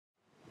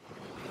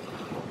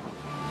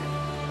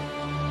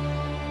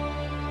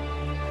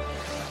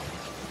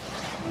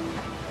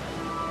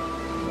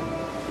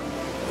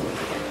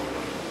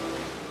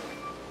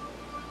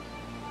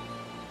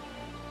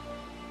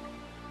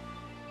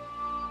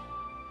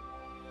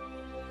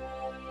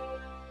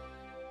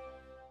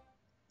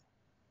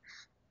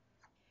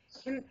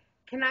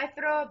Can I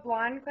throw a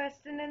blonde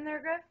question in there,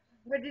 Griff?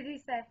 What did he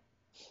say?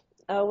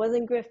 It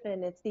wasn't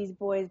Griffen. It's these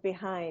boys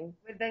behind.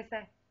 What did they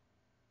say?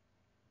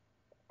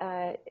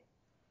 Uh,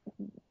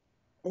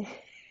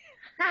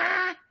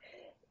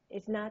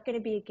 it's not going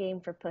to be a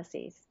game for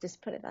pussies.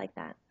 Just put it like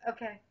that.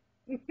 Okay.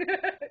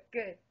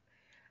 Good.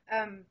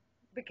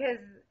 Because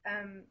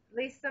at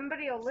least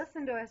somebody will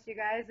listen to us, you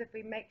guys, if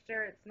we make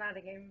sure it's not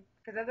a game,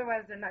 because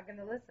otherwise they're not going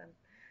to listen.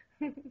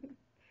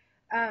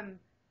 um,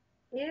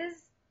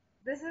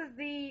 this is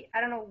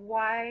I don't know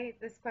why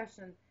this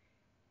question.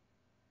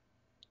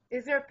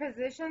 Is there a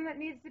position that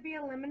needs to be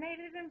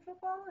eliminated in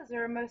football? Is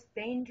there a most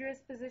dangerous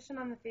position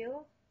on the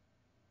field?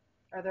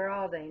 Or they're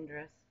all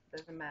dangerous?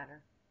 Doesn't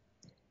matter.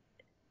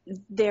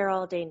 They're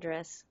all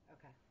dangerous.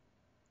 Okay.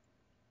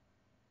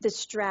 The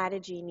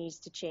strategy needs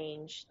to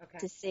change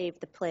to save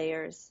the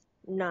players,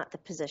 not the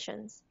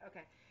positions.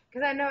 Okay.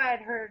 Because I know I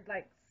had heard,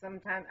 like,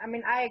 sometimes, I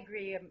mean, I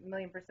agree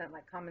 1,000,000%,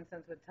 like, common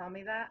sense would tell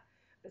me that.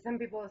 But some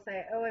people will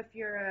say, oh, if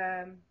you're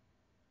a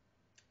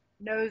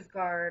nose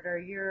guard or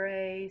you're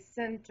a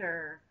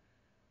center,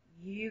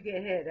 you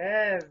get hit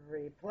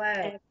every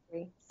play.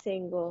 Every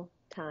single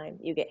time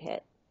you get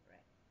hit.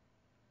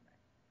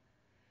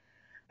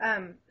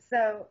 Right.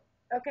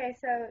 Okay,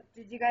 so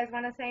did you guys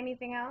want to say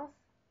anything else?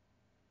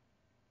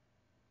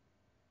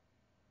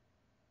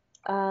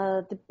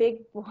 The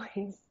big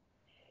boys,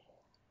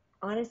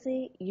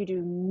 honestly, you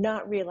do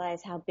not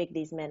realize how big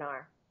these men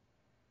are.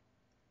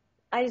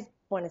 I just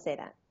want to say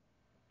that.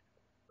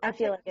 I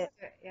feel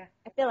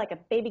like a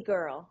baby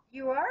girl.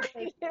 You are a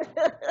baby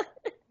girl.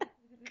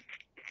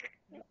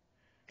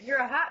 You're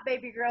a hot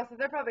baby girl, so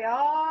they're probably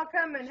all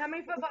coming. How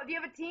many football? Do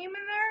you have a team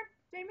in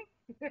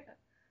there, Jamie?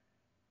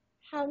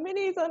 How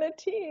many is on a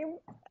team?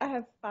 I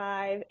have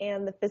 5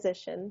 and the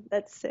physician.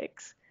 That's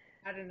 6.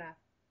 I don't know.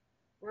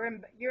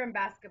 You're in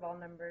basketball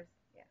numbers.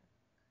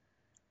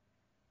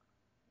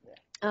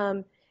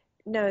 Yeah.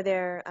 No,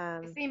 they're.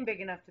 They seem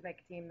big enough to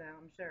make a team, though.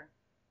 I'm sure.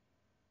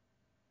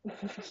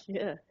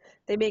 Yeah,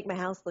 they make my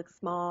house look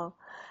small.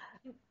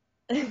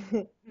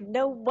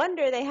 No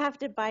wonder they have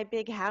to buy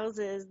big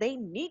houses. They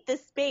need the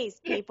space,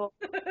 people.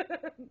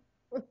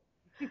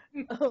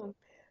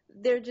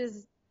 They're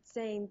just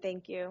saying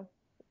thank you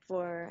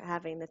for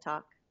having the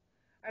talk.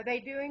 Are they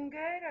doing good?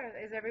 Or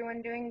is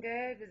everyone doing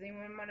good? Does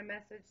anyone want a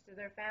message to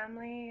their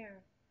family? Or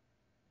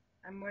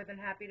I'm more than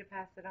happy to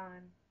pass it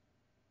on.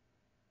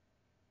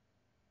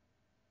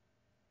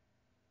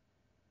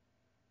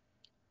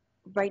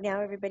 Right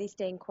now, everybody's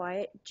staying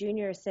quiet.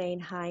 Junior is saying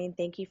hi and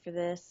thank you for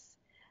this.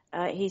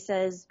 He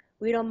says,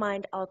 we don't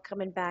mind all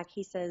coming back.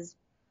 He says,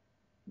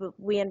 but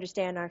we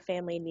understand our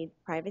family need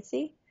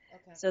privacy.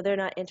 Okay. So they're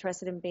not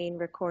interested in being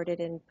recorded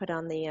and put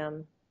on the...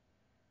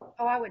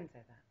 Oh, I wouldn't say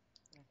that.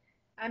 Yeah.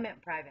 I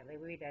meant privately.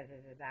 We'd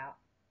edit it out.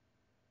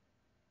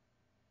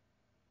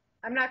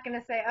 I'm not going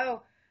to say,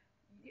 oh,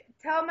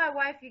 tell my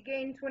wife you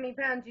gained 20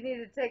 pounds. You need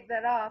to take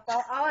that off.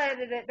 I'll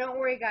edit it. Don't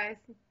worry, guys.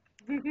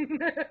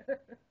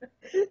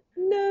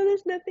 No,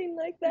 there's nothing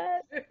like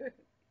that.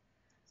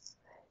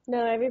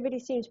 No, everybody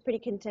seems pretty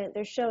content.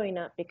 They're showing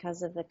up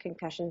because of the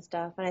concussion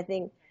stuff. And I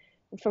think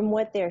from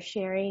what they're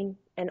sharing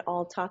and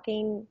all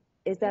talking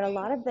is that a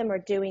lot of them are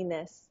doing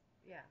this.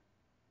 Yeah.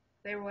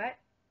 They're what?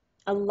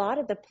 A lot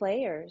of the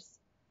players,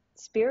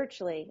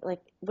 spiritually,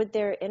 like with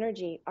their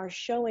energy, are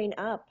showing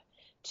up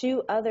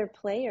to other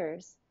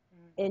players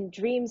in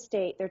dream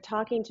state. They're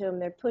talking to them.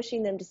 They're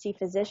pushing them to see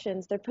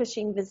physicians. They're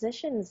pushing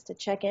physicians to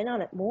check in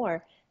on it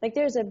more. Like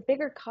there's a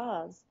bigger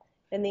cause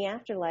in the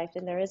afterlife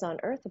than there is on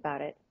Earth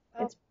about it.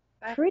 Oh, it's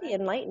pretty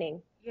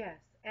enlightening. Yes,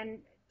 and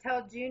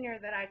tell Junior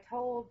that I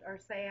told, or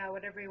Seau,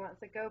 whatever he wants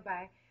to go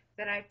by,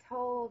 that I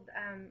told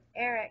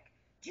Eric,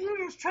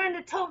 Junior's trying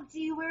to talk to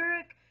you,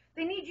 Eric.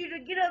 They need you to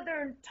get out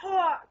there and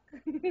talk.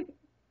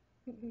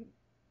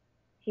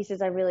 He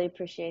says, I really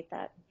appreciate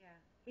that. Yeah,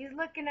 he's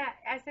looking at,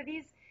 I said,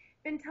 he's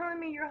been telling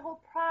me your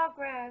whole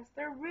progress.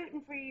 They're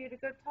rooting for you to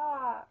go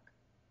talk.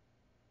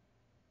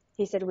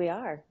 He said, we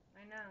are.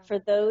 I know. For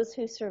those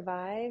who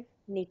survive,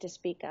 need to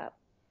speak up.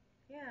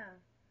 Yeah.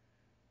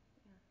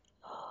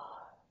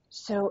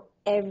 So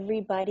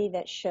everybody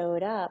that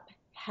showed up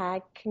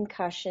had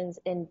concussions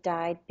and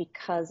died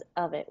because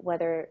of it,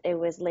 whether it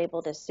was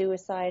labeled as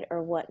suicide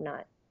or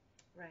whatnot.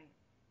 Right.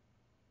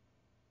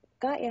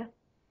 Got ya.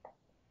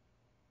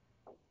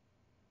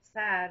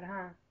 Sad,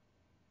 huh?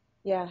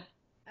 Yeah.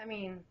 I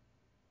mean,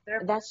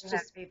 they're that's just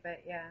happy,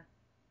 but yeah.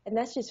 And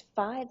that's just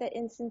 5 that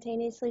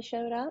instantaneously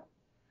showed up.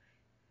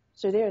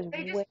 So there's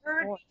they just way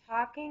heard more. Me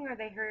talking, or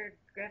they heard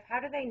Griff. How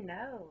do they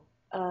know?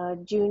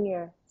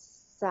 Junior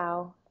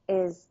Seau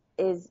is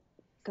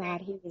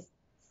God. He is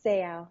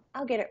Seau.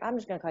 I'll get it. I'm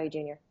just gonna call you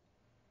Junior.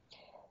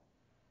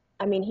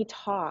 I mean, he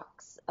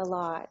talks a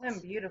lot. I'm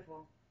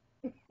beautiful.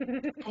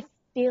 I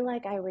feel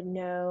like I would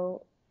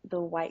know the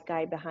white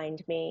guy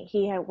behind me.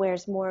 He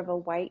wears more of a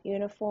white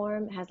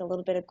uniform, has a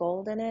little bit of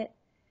gold in it,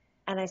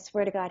 and I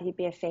swear to God, he'd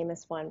be a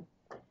famous one.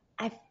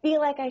 I feel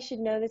like I should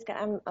know this guy.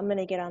 I'm going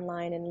to get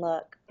online and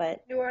look,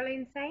 but... New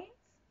Orleans Saints?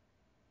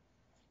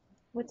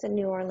 What's a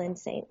New Orleans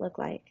Saint look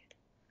like?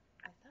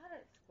 I thought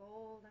it's gold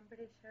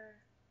pretty sure.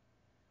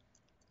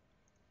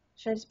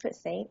 Should I just put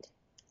Saint?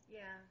 Yeah.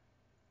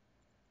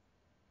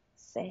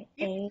 Saint.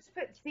 You can just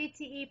put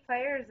C.T.E.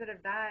 players that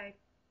have died.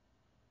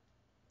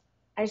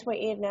 I just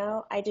want you to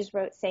know, I just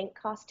wrote Saint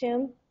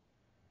costume.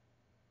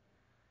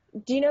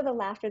 Do you know the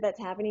laughter that's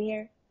happening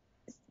here?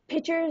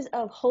 Pictures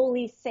of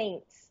holy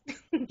saints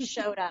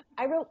showed up.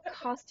 I wrote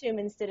costume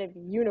instead of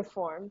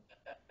uniform.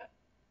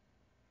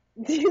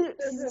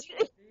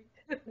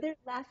 They're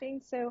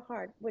laughing so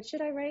hard. What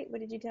should I write?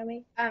 What did you tell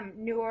me?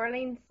 New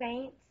Orleans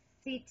Saints,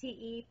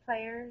 C.T.E.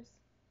 players.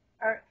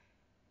 Or,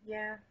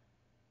 yeah.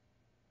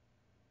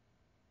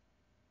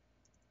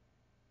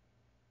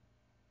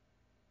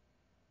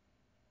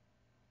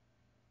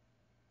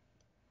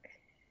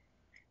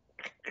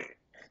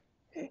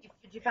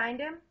 Did you find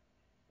him?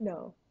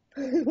 No.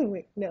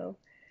 Wait, no.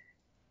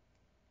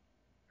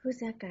 Who's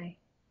that guy?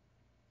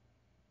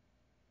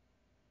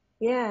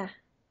 Yeah,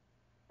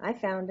 I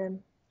found him.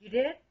 You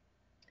did?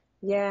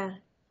 Yeah,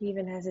 he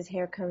even has his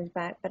hair combed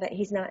back, but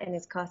he's not in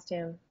his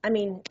costume. I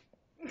mean,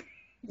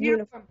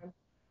 Uniform. uniform.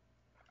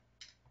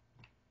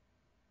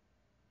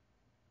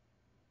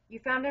 You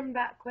found him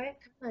that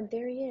quick? Come on,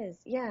 there he is.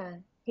 Yeah,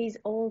 he's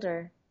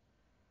older.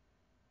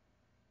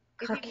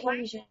 Is he white?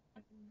 Caucasian.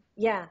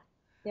 Yeah,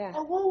 yeah.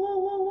 Oh, whoa, whoa,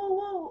 whoa, whoa,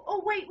 whoa.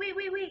 Oh, wait.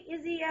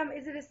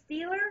 Is it a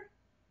Steeler?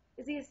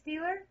 Is he a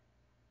Steeler?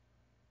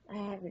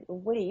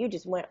 Woody, you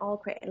just went all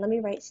crazy. Let me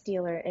write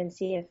Steeler and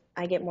see if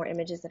I get more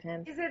images of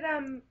him. Is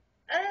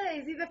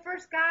he the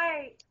first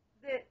guy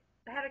that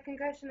had a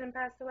concussion and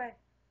passed away?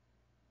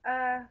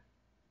 Why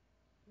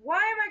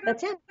am I going to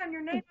That's him. on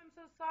your name? I'm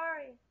so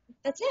sorry.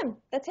 That's him.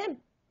 That's him.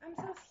 I'm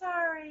so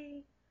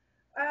sorry.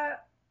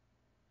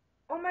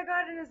 Oh my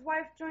God, and his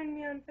wife joined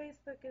me on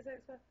Facebook. Is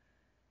it so?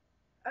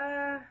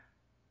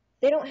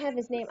 They don't have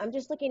his name. I'm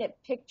just looking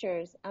at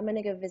pictures. I'm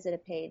gonna go visit a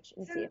page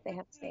and see if they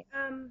have his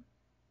name.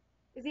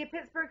 Is he a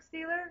Pittsburgh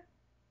Steeler?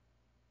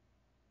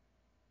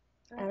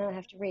 I don't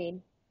have to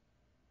read.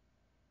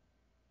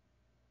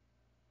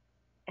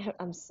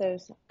 I'm so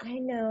I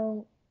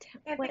know.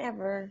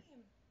 Whatever.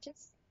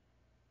 Just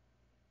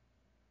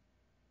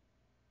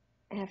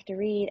I have to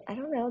read. I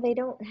don't know. They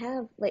don't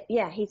have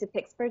yeah, he's a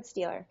Pittsburgh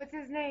Steeler. What's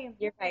his name?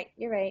 You're right.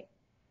 You're right.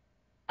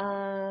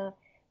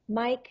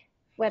 Mike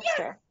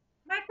Webster. Yes!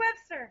 Mike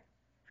Webster.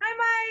 Hi,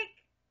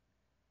 Mike.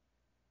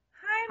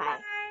 Hi, Hi.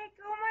 Mike.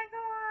 Oh my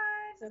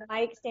God. So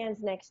Mike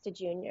stands next to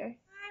Junior.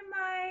 Hi,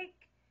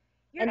 Mike.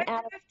 And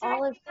out of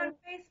all of them, on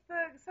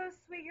Facebook, so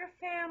sweet. Your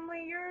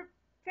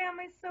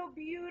family's so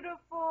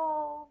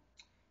beautiful.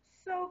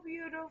 So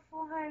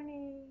beautiful,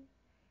 honey.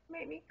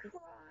 Made me cry.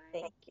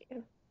 Thank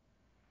you.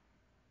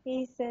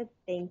 He said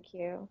thank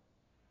you.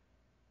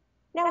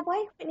 Now,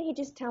 why couldn't he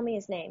just tell me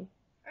his name?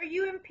 Are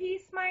you in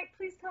peace, Mike?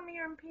 Please tell me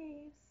you're in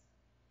peace.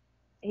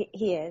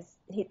 He is.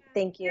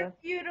 Thank you. You're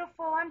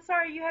beautiful. I'm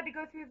sorry you had to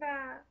go through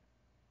that.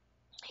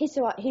 He's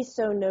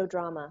so no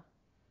drama.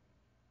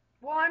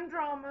 Well, I'm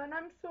drama, and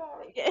I'm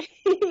sorry.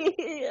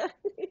 Yeah.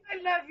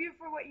 I love you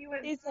for what you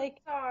went through. I'm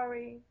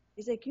sorry.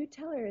 He's like, you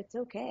tell her it's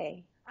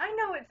okay. I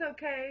know it's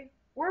okay.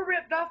 We're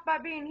ripped off by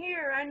being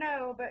here, I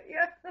know, but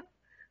yeah.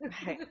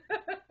 Right.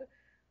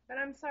 But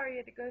I'm sorry you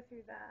had to go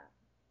through that.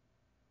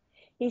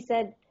 He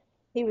said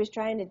he was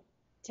trying to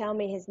tell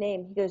me his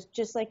name. He goes,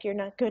 just like you're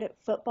not good at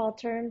football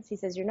terms, he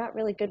says, you're not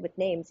really good with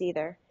names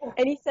either. Oh.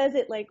 And he says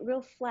it like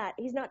real flat.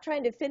 He's not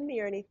trying to offend me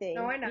or anything.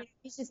 No, I know.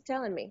 He's just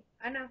telling me.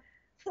 I know.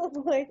 Oh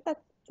boy,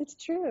 it's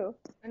true.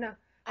 I know.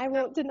 I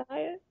won't deny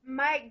it.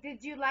 Mike,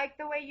 did you like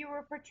the way you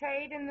were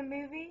portrayed in the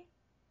movie?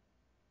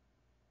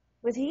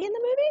 Was he in the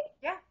movie?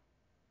 Yeah.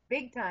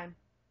 Big time.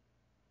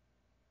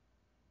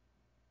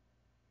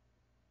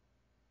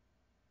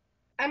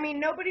 I mean,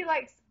 nobody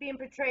likes being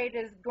portrayed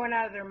as going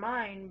out of their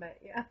mind, but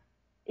yeah.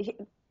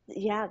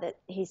 Yeah, that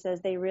he says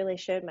they really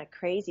showed my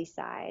crazy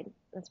side.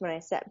 That's when I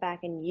sat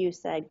back and you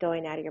said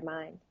going out of your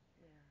mind.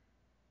 Yeah.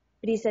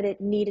 But he said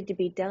it needed to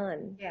be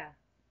done. Yeah.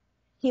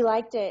 He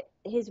liked it.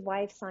 His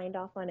wife signed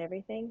off on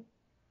everything.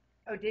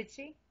 Oh, did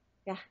she?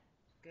 Yeah.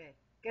 Good.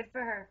 Good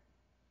for her.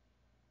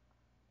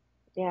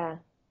 Yeah.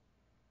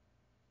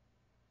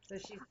 So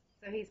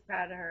he's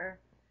proud of her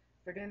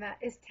for doing that.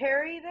 Is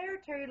Terry there?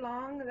 Terry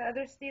Long, the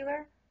other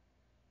Steeler?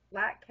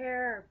 Black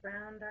hair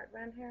or dark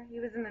brown hair?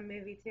 He was in the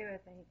movie too, I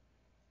think.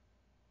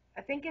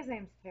 I think his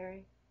name's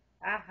Terry.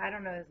 I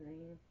don't know his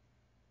name.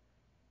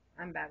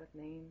 I'm bad with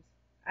names.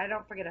 I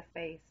don't forget a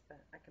face, but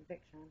I can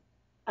picture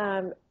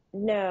him.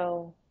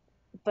 No,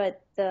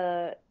 but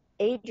the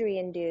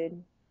Adrian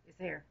dude is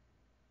here.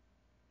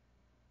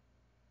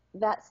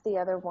 That's the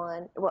other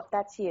one. Well,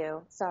 that's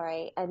you.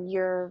 Sorry. And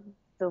you're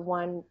the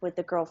one with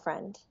the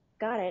girlfriend.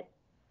 Got it.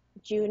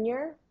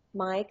 Junior,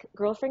 Mike,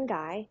 girlfriend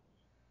guy,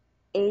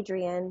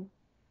 Adrian,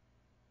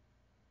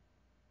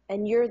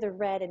 and you're the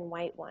red and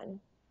white one.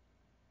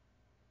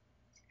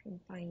 I can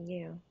find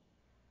you.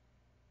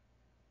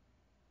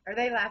 Are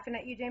they laughing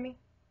at you, Jamie?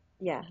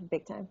 Yeah,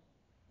 big time.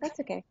 That's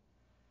okay.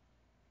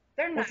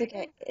 They're nice. That's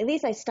okay. At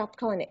least I stopped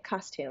calling it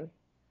costume.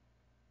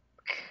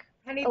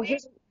 Honey,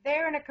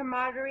 they're in a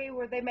camaraderie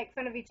where they make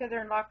fun of each other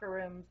in locker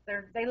rooms.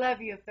 They love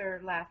you if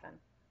they're laughing.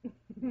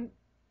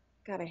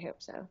 God, I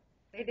hope so.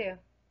 They do.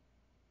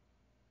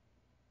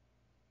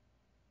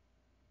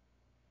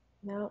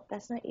 No,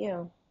 that's not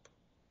you.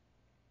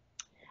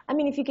 I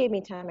mean, if you gave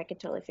me time, I could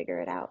totally figure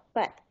it out.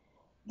 But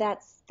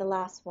that's the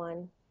last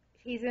one.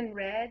 He's in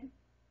red.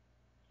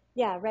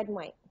 Yeah, red and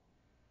white.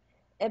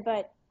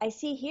 But I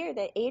see here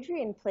that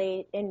Adrian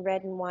played in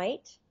red and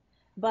white,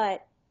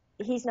 but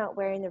he's not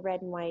wearing the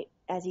red and white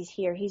as he's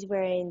here. He's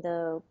wearing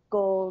the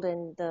gold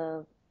and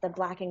the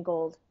black and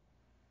gold.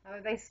 Oh,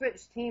 they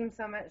switched teams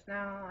so much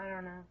now. I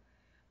don't know.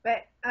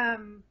 But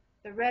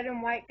the red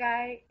and white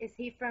guy, is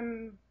he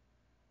from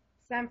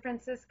San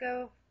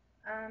Francisco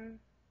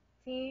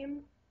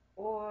team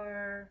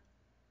or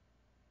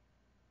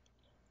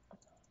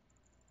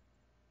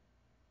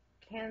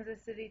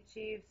Kansas City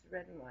Chiefs,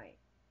 red and white?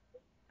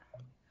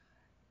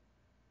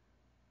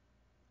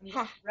 I'm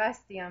Ha!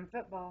 rusty on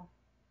football.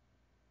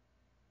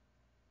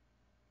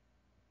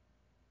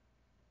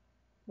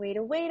 Wait,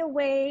 wait,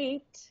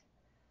 wait.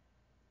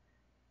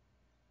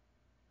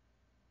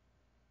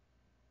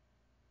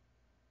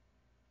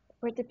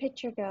 Where'd the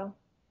picture go?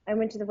 I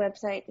went to the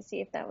website to see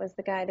if that was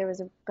the guy. There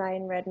was a guy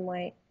in red and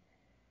white.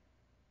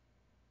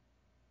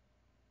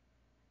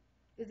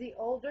 Is he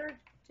older,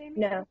 Jamie?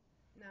 No,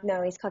 No.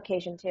 no, he's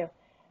Caucasian too.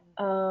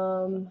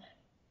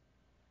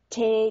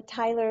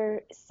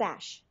 Tyler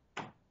Sash.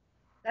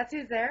 That's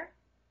who's there?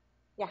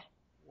 Yeah.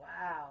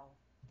 Wow.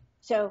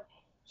 So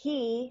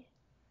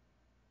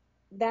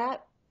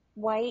that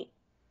white,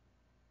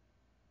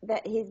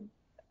 that his,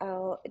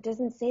 oh, it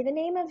doesn't say the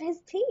name of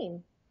his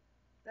team.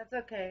 That's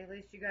okay. At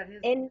least you got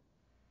his.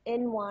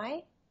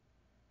 NY?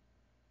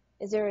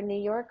 Is there a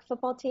New York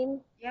football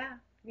team? Yeah,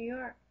 New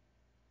York.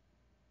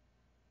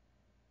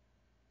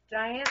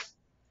 Giants?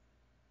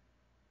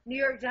 New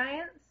York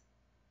Giants?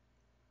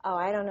 Oh,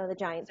 I don't know the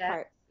Giants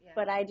part, Yeah.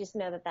 but I just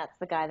know that that's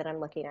the guy that I'm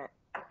looking at.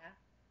 Yeah.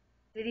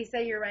 Did he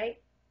say you're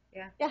right?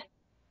 Yeah. Yeah.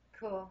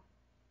 Cool.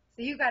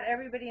 So you got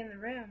everybody in the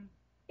room.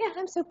 Yeah,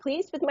 I'm so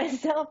pleased with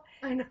myself.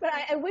 I know. But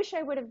I wish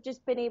I would have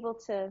just been able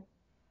to,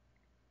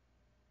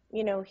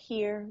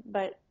 hear,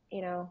 but,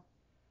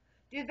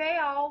 Do they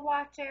all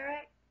watch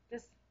Eric?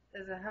 Just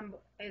as a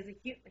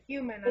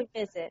human. they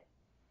visit.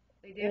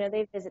 They do?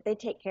 They visit. They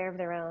take care of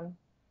their own.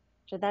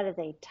 So that is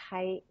a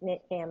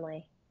tight-knit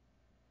family.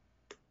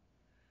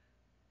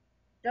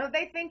 Don't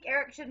they think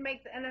Eric should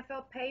make the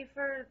NFL pay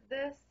for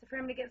this, for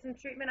him to get some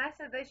treatment? I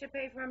said they should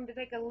pay for him to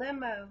take a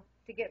limo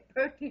to get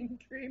protein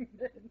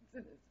treatments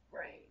in his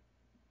brain.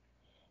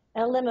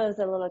 A limo is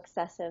a little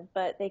excessive,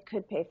 but they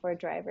could pay for a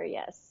driver,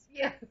 yes.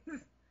 Yes.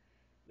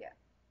 Yeah.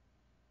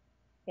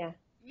 Yeah.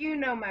 You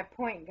know my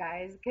point,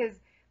 guys, because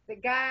the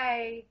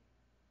guy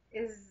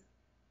the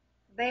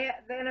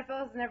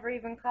NFL has never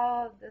even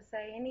called to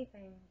say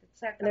anything, to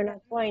check And they're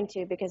not going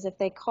to, because if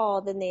they call,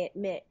 then they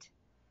admit.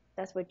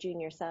 That's what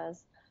Junior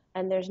says.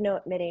 And there's no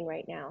admitting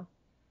right now.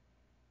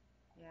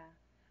 Yeah.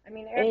 I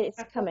mean, Eric's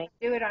It's coming.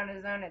 Do it on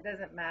his own. It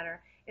doesn't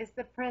matter. It's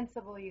the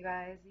principle, you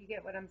guys. You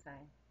get what I'm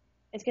saying?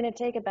 It's going to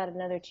take about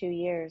another 2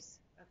 years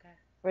Okay.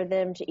 for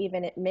them to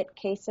even admit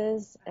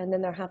cases, and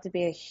then there'll have to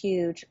be a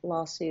huge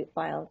lawsuit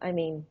filed. I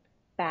mean,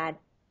 bad.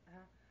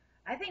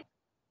 I think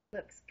he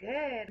looks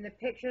good. In the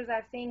pictures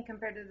I've seen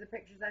compared to the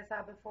pictures I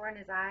saw before in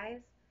his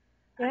eyes,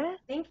 Yeah? I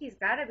think he's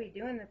got to be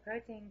doing the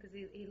protein because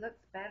he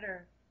looks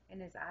better in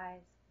his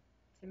eyes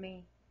to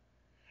me.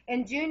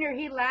 And Junior,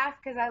 he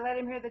laughed because I let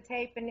him hear the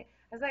tape, and I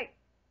was like,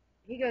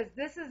 he goes,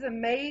 "This is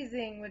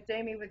amazing with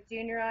Jamie with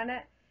Junior on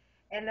it."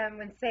 And then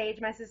when Sage,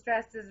 my sister,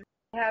 asked does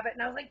he have it,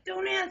 and I was like,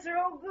 "Don't answer.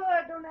 Oh,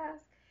 good, don't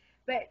ask."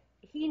 But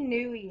he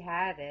knew he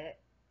had it,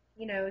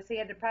 so he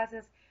had to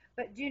process.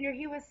 But Junior,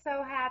 he was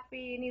so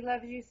happy, and he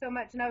loves you so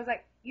much. And I was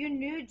like, "You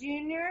knew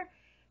Junior?"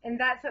 And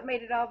that's what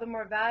made it all the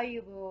more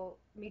valuable,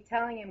 me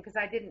telling him, because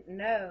I didn't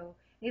know.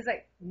 And he's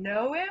like,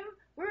 "Know him?"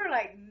 We were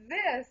like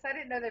this. I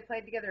didn't know they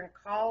played together in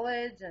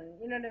college, and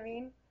you know what I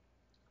mean?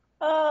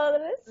 Oh,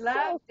 that is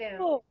Loved so him.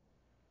 cool.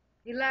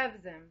 He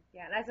loves him.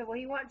 Yeah. And I said, well,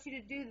 he wants you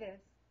to do this.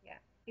 Yeah.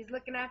 He's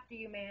looking after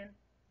you, man.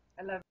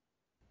 I love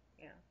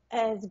you. Yeah.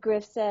 As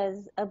Griff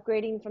says,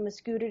 upgrading from a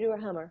scooter to a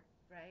Hummer.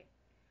 Right.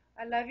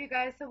 I love you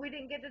guys. So we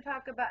didn't get to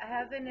talk about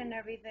heaven and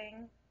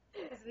everything.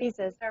 He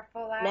says, our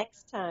full out.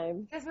 next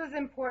time. This was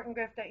important,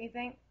 Griff, don't you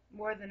think?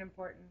 More than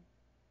important.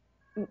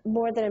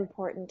 More than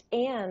important.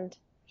 And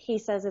he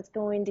says it's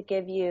going to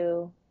give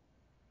you,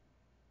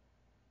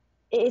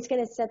 it's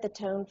going to set the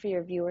tone for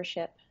your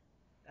viewership.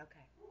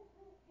 Okay.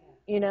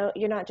 Yeah.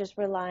 You're not just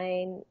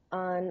relying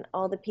on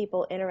all the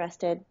people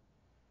interested.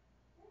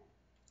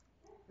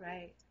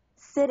 Right.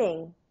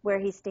 Sitting where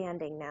he's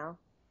standing now.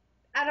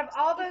 Out of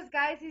all those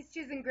guys, he's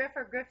choosing Griff,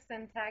 or Griff's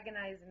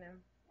antagonizing him?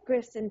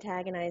 Griff's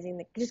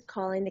antagonizing, just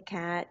calling the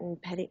cat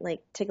and petting,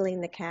 like tickling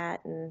the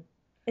cat, and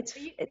it's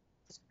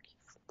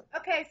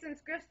okay.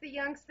 Since Griff's the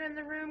youngster in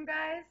the room,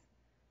 guys,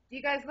 do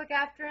you guys look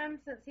after him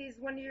since he's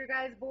one of your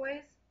guys'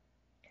 boys?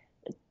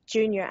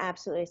 Junior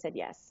absolutely said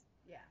yes.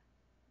 Yeah.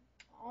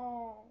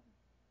 Oh,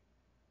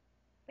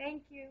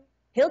 thank you.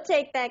 He'll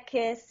take that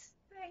kiss.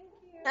 Thank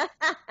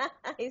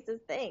you. He says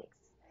thanks.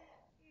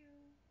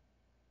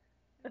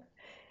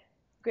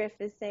 Griff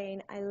is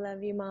saying, I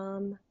love you,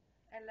 Mom.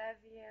 I love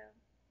you.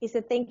 He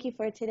said, thank you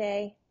for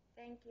today.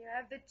 Thank you. I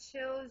have the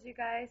chills, you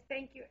guys.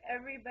 Thank you,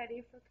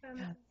 everybody, for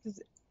coming. This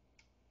is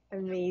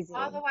amazing.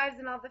 All the wives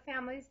and all the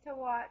families to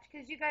watch,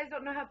 because you guys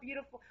don't know how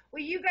beautiful.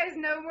 Well, you guys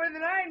know more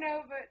than I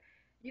know, but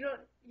you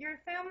don't. Your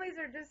families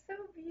are just so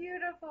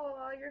beautiful.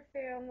 All your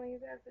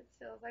families have the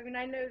chills. I mean,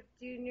 I know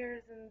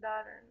juniors and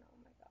daughter, and oh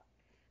my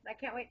God, I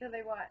can't wait till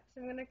they watch.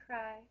 I'm gonna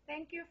cry.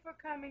 Thank you for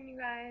coming, you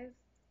guys.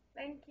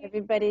 Thank you.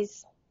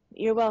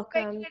 You're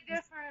welcome. Making a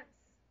difference.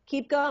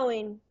 Keep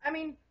going. I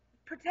mean,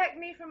 protect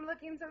me from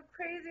looking so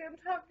crazy. I'm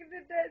talking to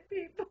dead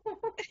people.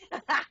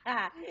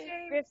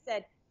 Griff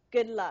said,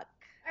 good luck.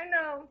 I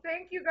know.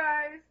 Thank you,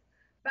 guys.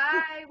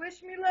 Bye.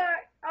 Wish me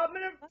luck. I'm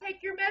going to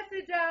take your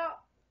message out.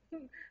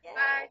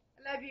 Bye.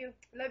 Love you.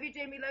 Love you,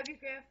 Jamie. Love you,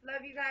 Griff.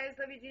 Love you guys.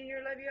 Love you,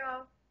 Junior. Love you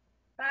all.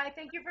 Bye.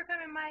 Thank you for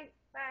coming, Mike.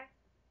 Bye.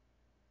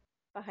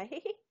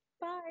 Bye.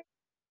 Bye.